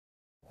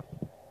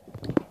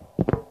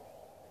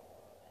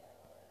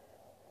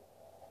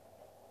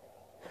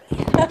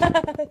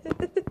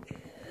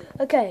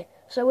Okay,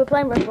 so we're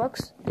playing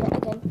Roblox. Yeah,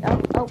 again.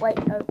 Oh, wait,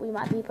 no, we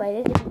might be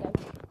playing a different game.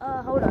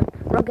 Hold on,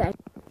 wrong game.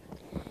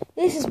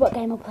 This is what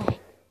game we're playing.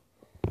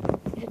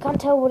 If you can't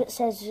tell what it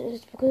says,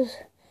 it's because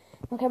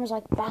my camera's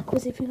like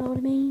backwards, if you know what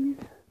I mean.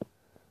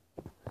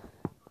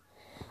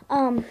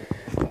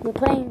 We're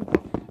playing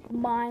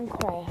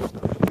Minecraft.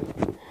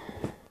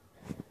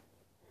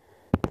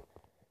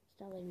 It's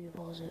not letting me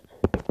pause it.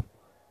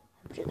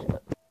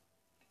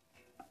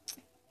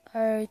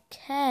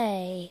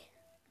 Okay.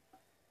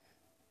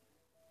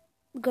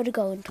 We've got to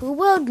go into a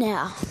world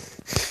now.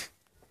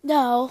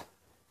 Now,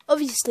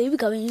 obviously, we're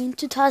going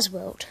into Taz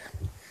World.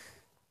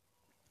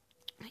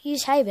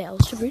 Use hay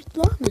bales to root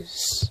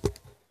llamas.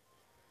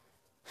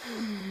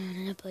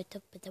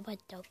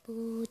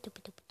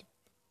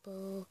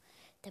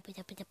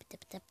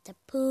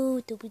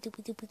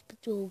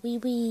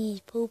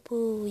 Wee poo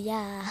poo,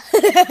 yeah.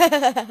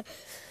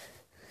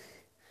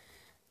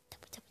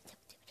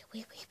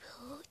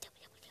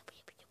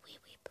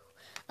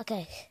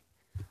 Okay.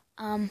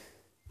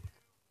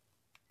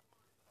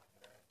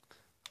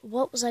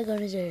 What was I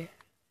gonna do?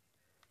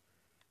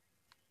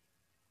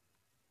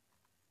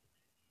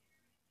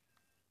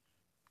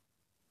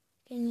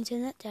 Can you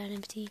turn that down,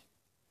 empty?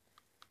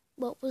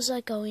 What was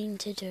I going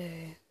to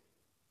do?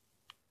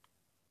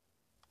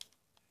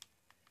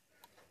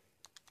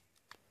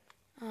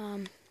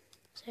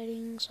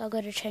 Settings. I'll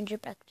go to change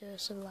it back to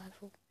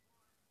survival.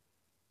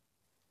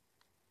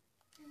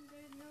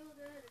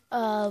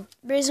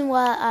 Reason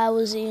why I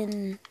was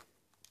in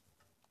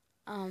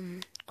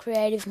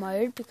creative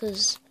mode,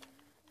 because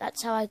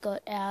that's how I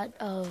got out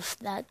of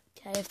that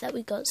cave that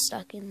we got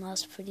stuck in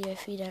last video,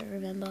 if you don't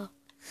remember.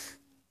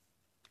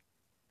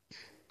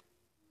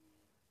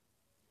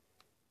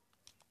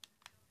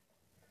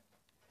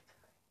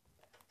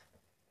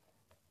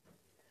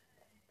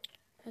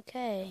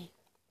 Okay.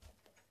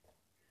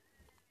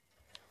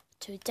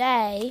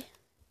 Today,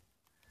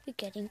 we're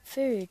getting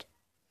food.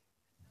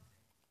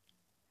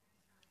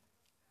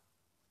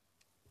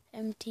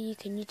 Empty,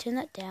 can you turn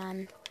that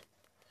down?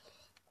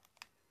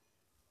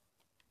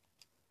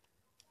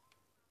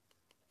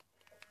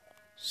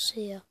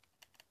 See ya.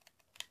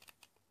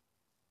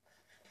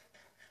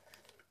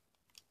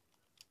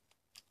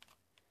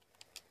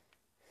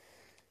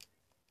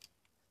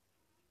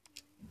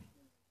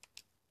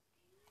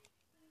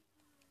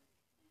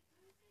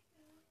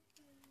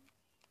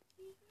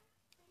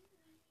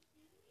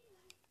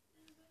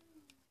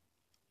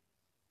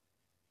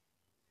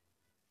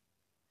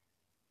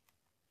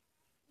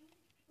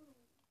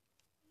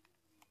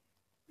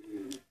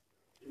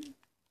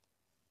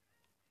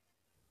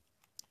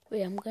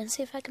 Wait, I'm going to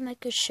see if I can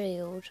make a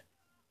shield.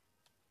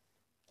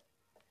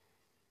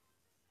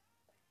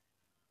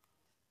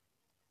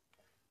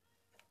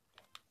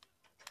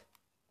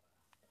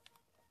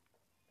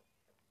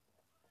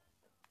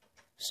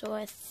 So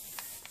I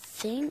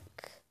think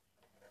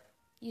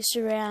you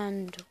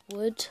surround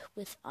wood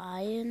with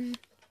iron.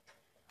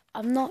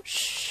 I'm not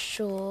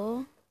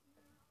sure,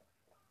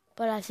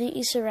 but I think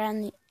you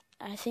surround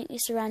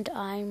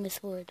iron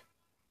with wood.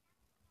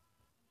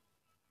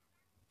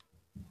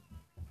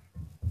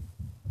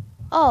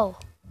 Oh,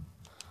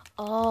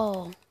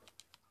 I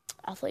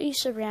thought you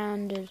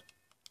surrounded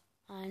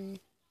iron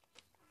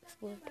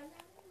with wood.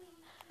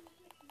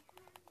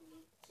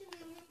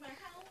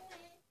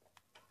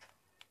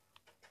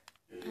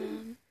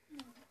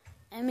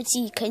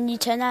 Amity, can you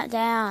turn that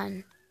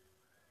down?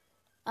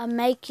 I'm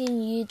making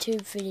a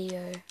YouTube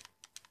video.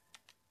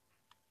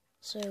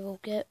 So we'll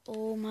get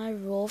all my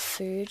raw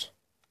food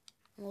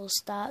and we'll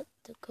start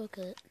to cook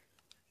it.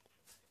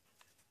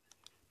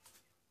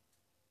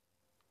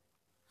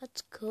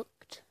 That's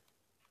cooked.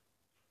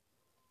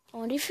 I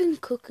wonder if you can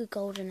cook a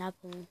golden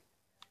apple.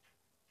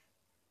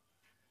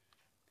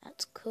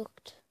 That's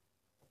cooked.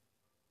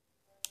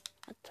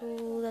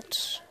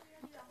 That's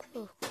not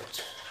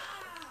cooked.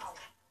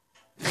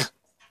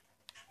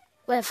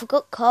 Wait, I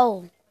forgot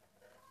coal.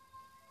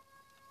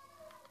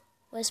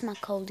 Where's my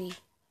coalie?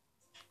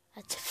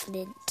 That's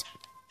flint.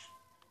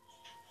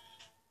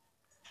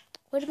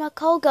 Where did my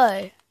coal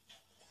go?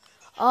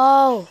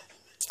 Oh,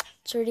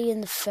 it's already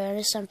in the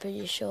furnace, I'm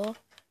pretty sure.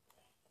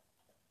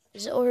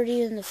 Is it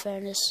already in the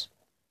furnace?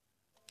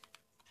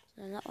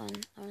 On that one,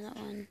 on that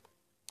one.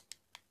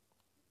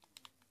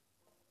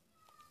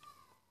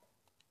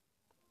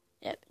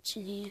 Yep, it's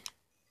in here.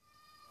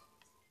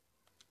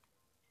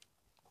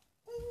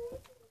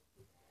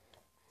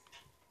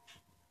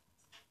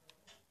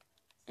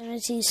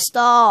 Amity,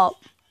 stop.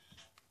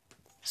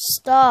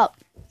 Stop.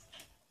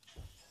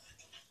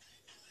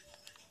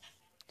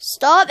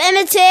 Stop,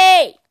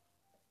 Amity!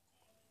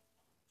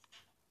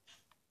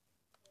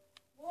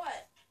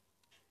 What?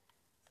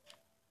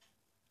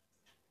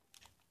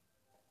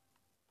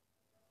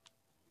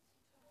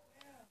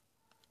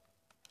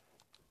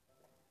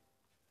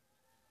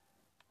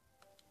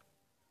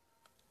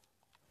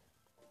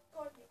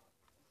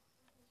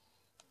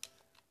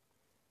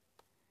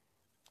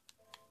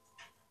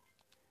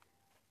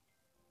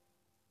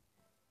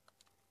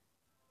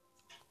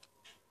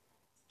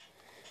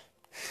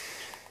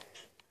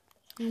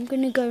 I'm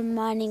gonna go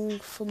mining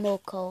for more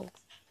coal.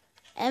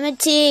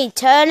 Emmety,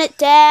 turn it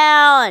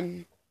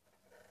down!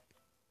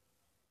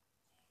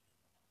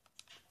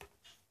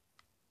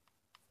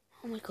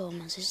 Oh my god,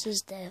 my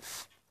sister's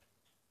deaf.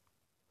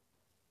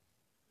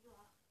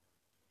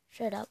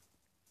 Shut up.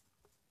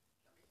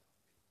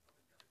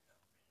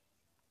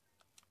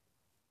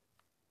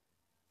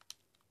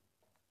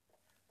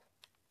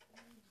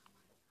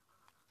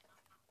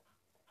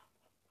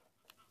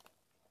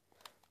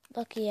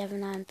 Lucky you have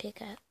an iron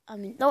pickaxe. I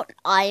mean, not an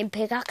iron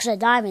pickaxe, a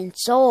diamond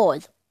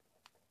sword.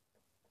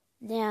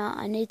 Now,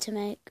 I need to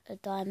make a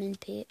diamond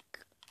pick.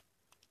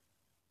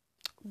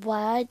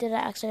 Why did I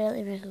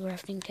accidentally make a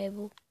crafting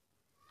table?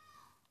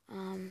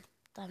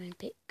 Diamond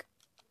pick.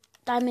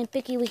 Diamond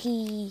picky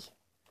wiki.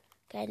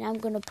 Okay, now I'm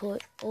gonna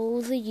put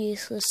all the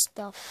useless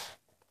stuff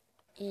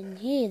in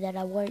here that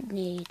I won't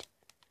need.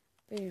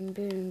 Boom,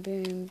 boom,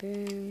 boom,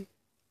 boom.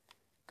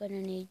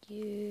 Gonna need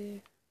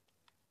you.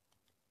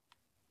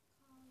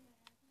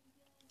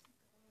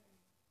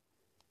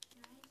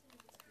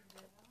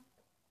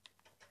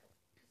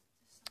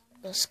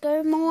 Let's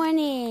go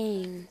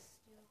mining.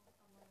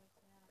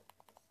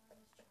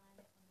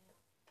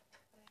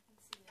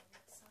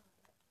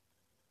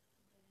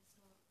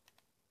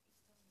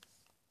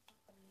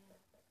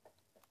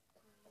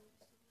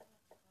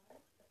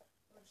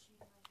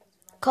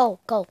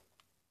 Coal, coal.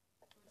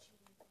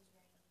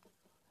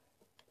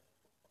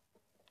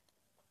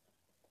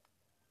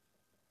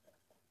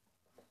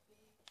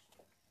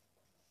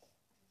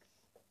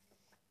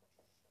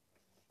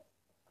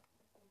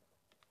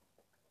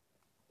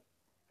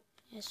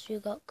 Yes, you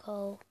got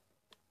coal.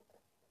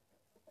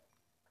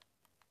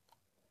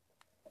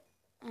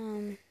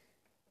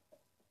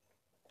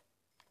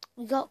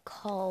 We got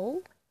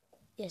coal.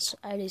 Yes,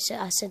 I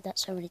said that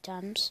so many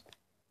times.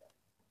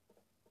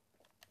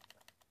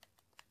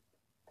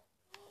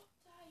 You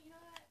know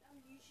that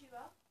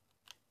YouTuber?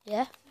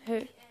 Yeah? Who?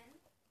 TBN,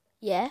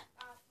 Yeah?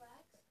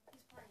 Flags?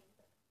 He's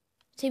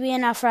playing.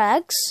 TBN our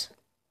frags.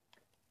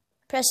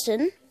 Preston.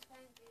 He's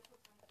playing Vehicle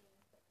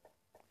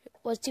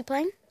Tycoon. What's he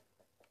playing?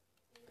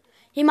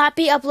 He might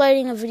be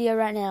uploading a video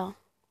right now.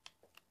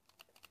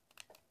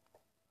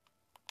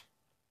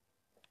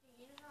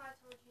 You know how I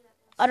told you that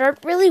there's... I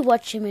don't really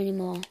watch him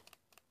anymore. How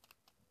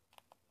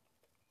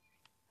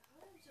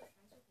am I so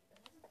friends with him? He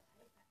hasn't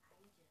played for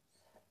ages.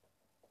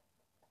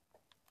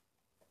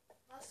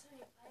 Last time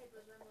he played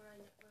was when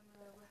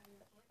we were having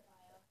a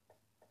campfire.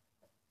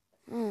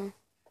 Mm. And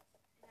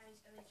now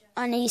he's only just...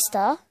 On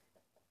Easter.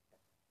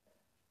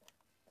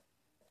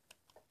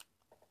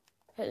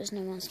 Hope there's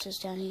no monsters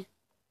down here.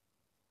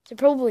 There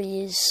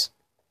probably is.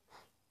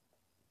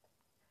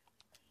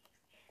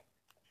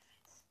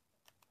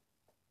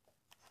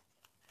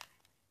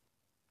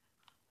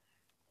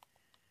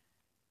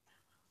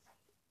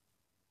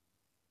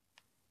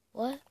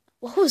 What?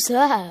 What was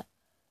that?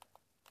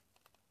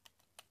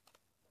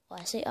 Oh,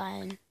 I see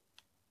iron.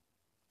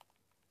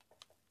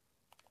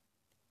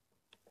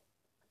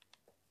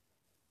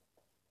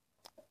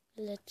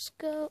 Let's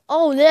go.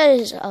 Oh,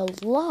 there's a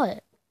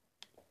lot.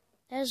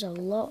 There's a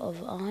lot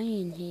of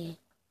iron here.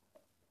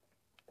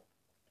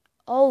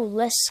 Oh,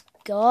 let's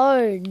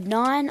go.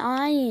 9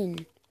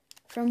 iron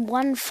from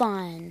one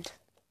find.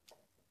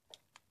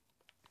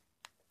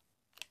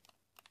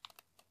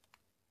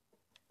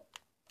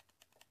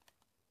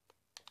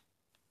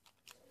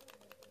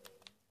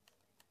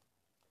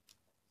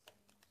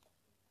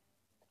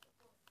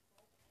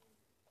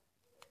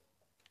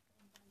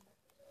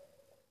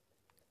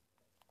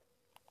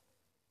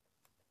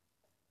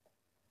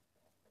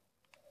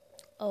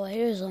 Oh, I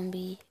hear a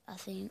zombie, I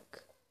think.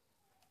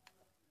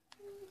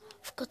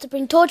 Forgot to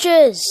bring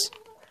torches!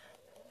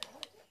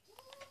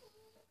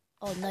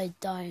 Oh, no,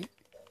 don't.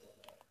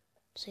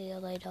 See you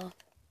later.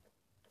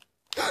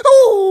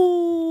 Oh,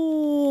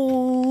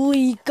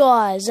 you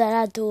guys, that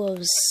had to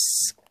have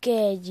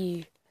scared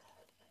you.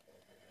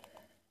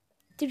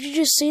 Did you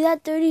just see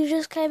that dude? He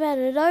just came out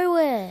of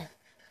nowhere.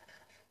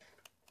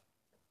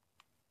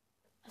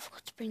 I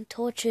forgot to bring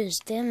torches,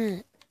 damn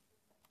it.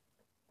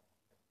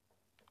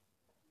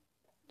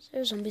 Is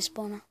there a zombie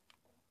spawner?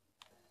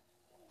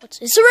 What's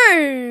this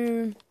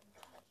room?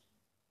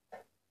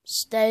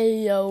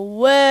 Stay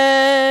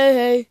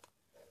away.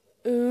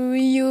 Ooh,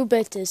 you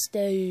better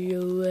stay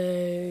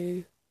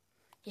away.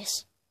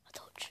 Yes, a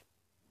torch.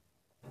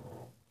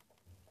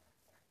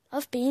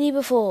 I've been here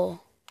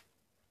before.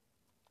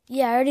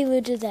 Yeah, I already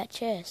looted that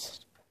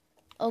chest.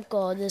 Oh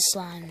god, there's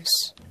slimes.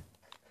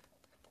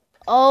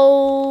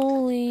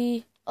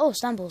 Holy... Oh,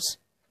 stumbles.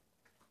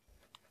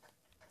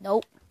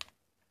 Nope.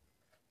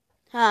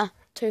 Huh,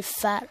 too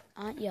fat,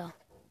 aren't ya?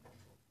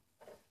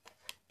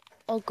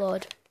 Oh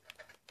god.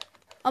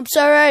 I'm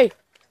sorry.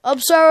 I'm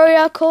sorry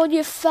I called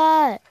you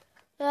fat.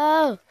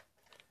 Oh.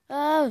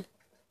 Oh.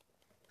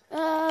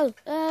 Oh.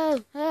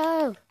 Oh.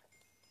 Oh.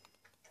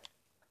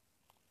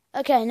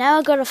 Okay, now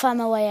I've got to find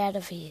my way out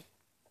of here.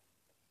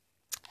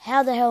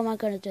 How the hell am I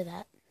going to do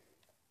that?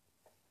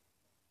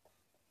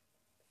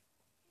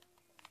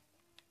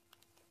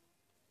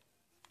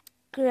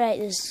 Great,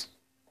 there's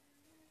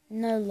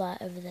no light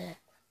over there.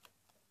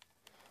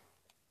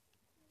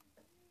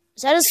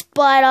 Is that a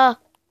spider?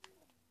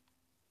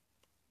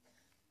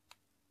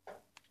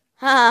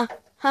 Ha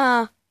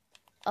ha.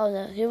 Oh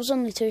no, it was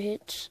only 2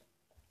 hits.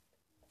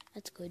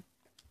 That's good.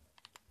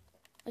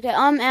 Okay,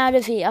 I'm out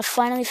of here. I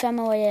finally found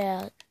my way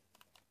out.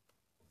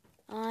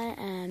 I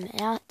am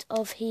out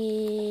of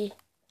here.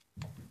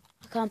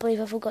 I can't believe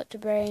I forgot to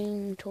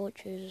bring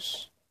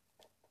torches.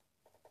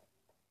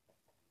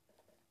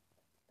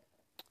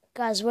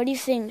 Guys, what do you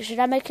think? Should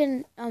I make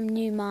a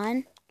new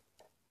mine?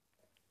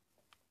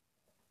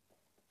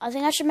 I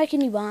think I should make a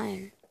new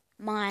mine.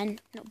 Mine,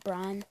 not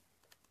brine.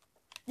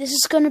 This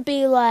is gonna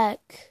be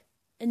like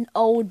an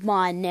old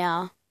mine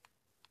now.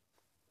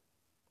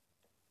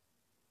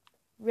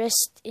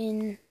 Rest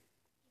in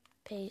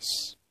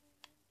peace.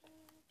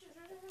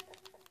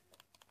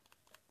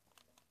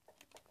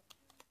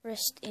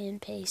 Rest in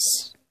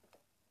peace.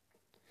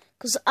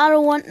 Because I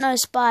don't want no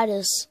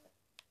spiders,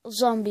 or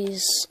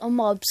zombies, or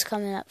mobs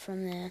coming up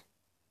from there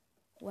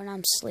when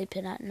I'm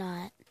sleeping at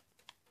night.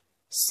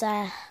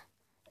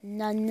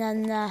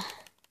 Na.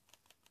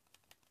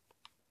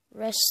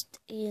 Rest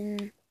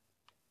in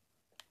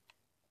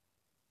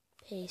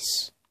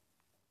peace.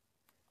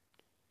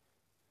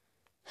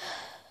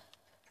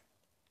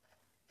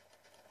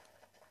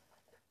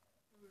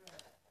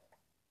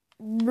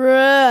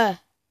 Bruh.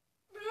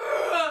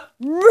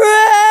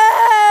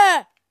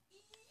 Bruh.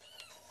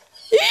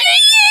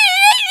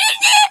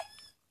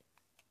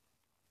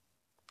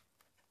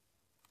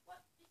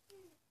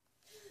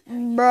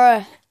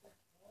 Bruh.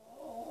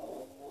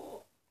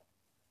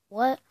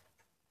 What?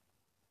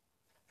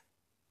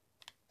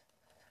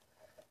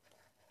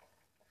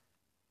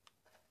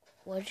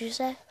 What did you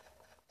say?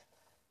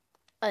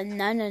 A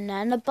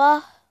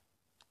nanaba?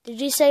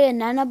 Did you say a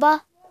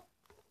nanaba?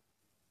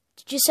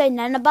 Did you say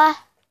nanaba?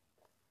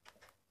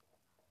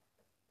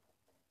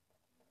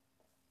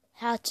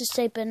 How to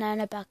say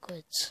banana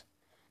backwards?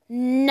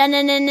 Nanaba.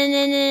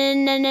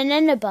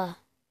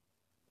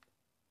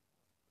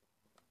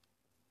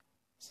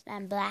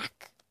 Slam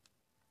black.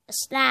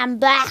 Slam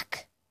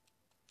black.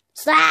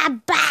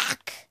 Slam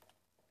back.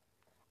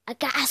 I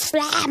got a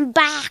slam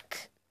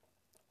back.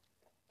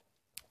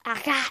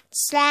 I got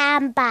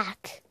slam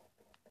back.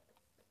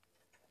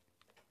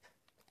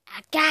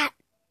 I got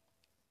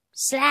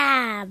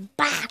slam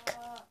back.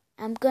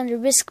 I'm gonna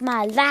risk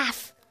my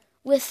life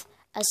with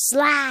a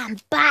slam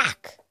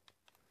back.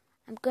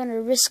 I'm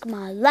gonna risk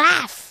my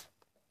life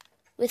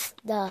with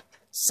the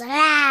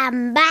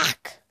slam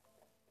back.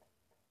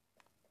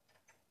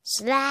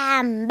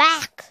 Slam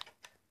back.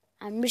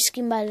 I'm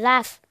risking my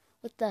life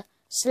with the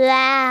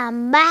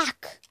slam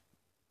back.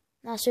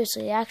 No,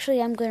 seriously,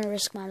 actually, I'm gonna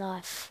risk my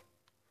life.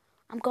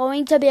 I'm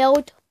going to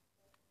build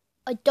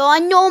a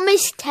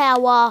ginormous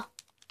tower,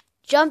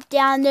 jump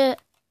down it,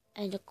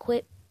 and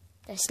equip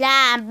the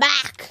slam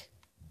back.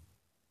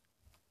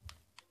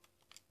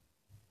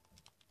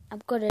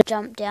 I'm gonna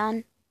jump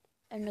down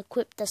and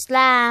equip the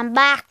slam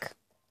back.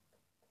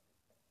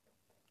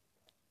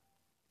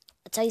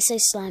 That's how you say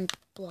slime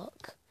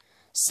block.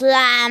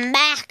 Slam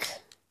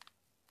back.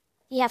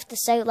 You have to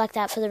say it like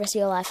that for the rest of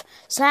your life.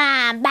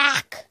 Slam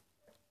back.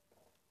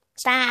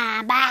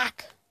 Slam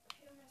back.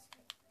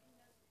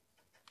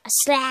 A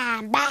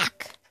slam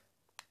back.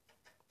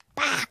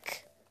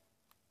 Back.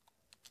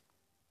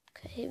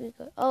 Okay, here we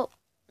go. Oh,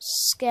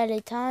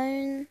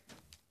 skeleton.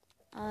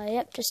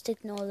 Yep, just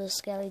ignore the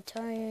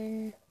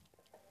skeleton.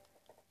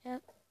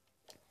 Yep.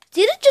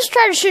 Did it just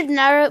try to shoot an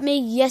arrow at me?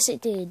 Yes,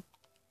 it did.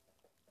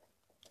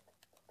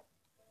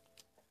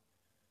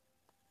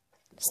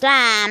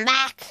 Slam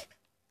back.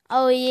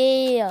 Oh,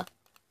 yeah.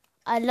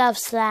 I love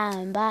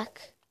slam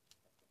back.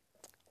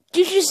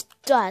 You just,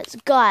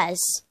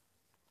 guys.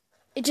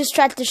 It just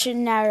tried to shoot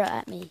an arrow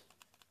at me.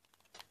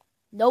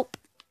 Nope.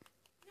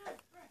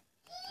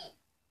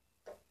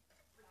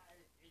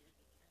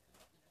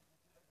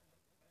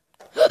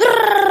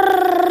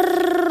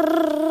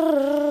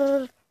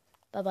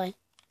 Bye-bye.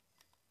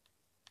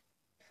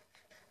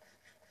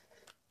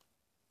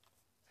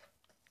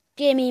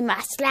 Give me my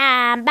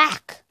slam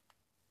back.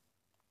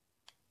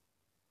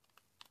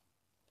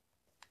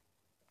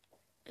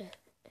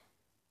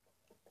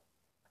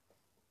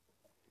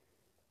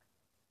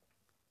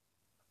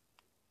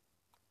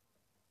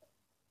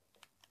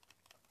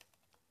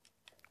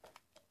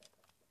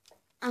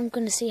 I'm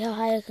gonna see how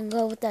high I can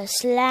go with the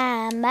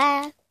slam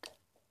back.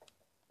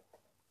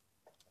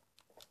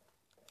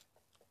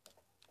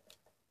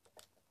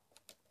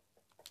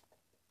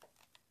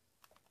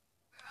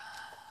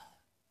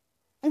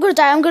 I'm gonna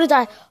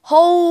die.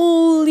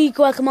 Holy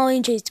guacamole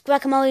and cheese.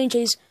 Guacamole and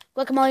cheese.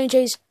 Guacamole and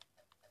cheese.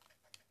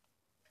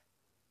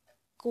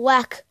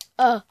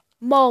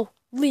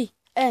 Guacamole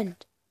and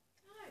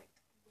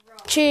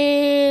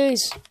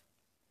cheese.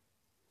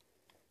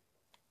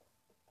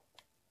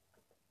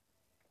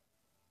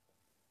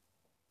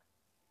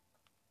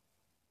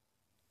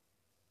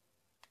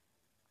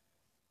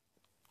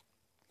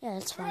 Yeah,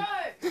 that's fine.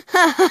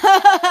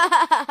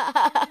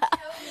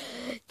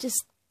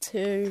 Just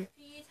two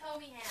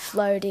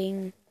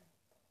floating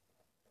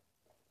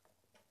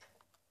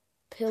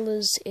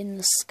pillars in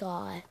the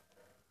sky.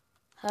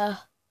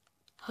 ha,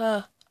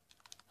 ha,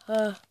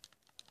 ha,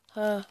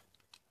 ha,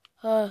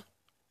 ha,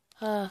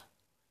 ha.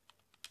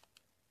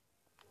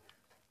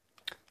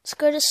 Let's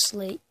go to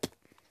sleep.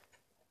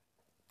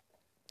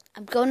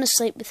 I'm going to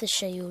sleep with a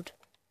shield.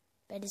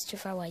 Bed is too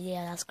far away.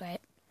 Yeah, that's great.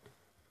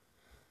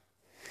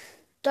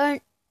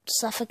 Don't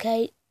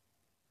suffocate.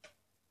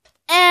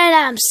 And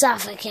I'm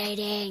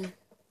suffocating.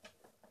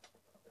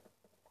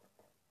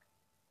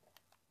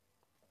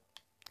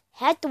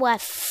 How do I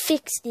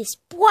fix this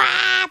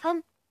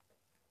problem?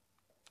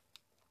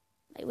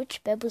 Wait,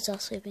 which bed was I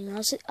sleeping in?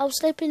 I was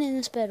sleeping in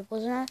this bed,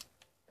 wasn't I?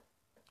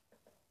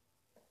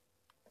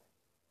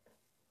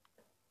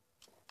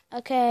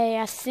 Okay,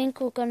 I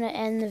think we're gonna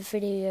end the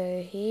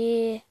video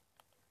here.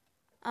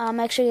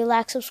 Make sure you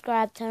like,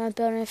 subscribe, turn on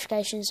bell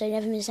notifications so you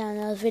never miss out on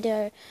another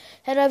video.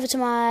 Head over to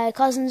my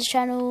cousin's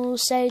channel,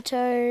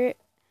 Sato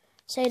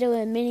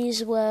and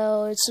Minnie's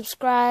World.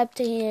 Subscribe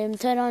to him,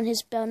 turn on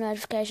his bell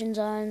notifications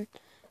on,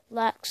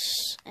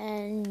 likes,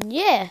 and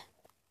yeah.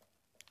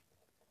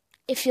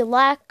 If you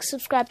like,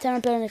 subscribe, turn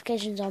on bell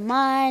notifications on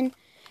mine.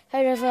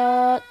 Head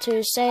over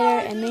to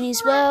Sato and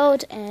Minnie's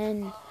World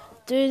and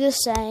do the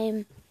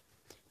same.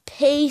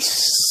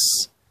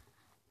 Peace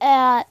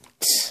out.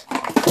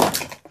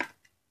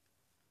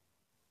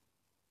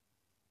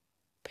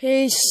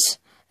 Peace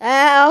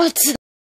out.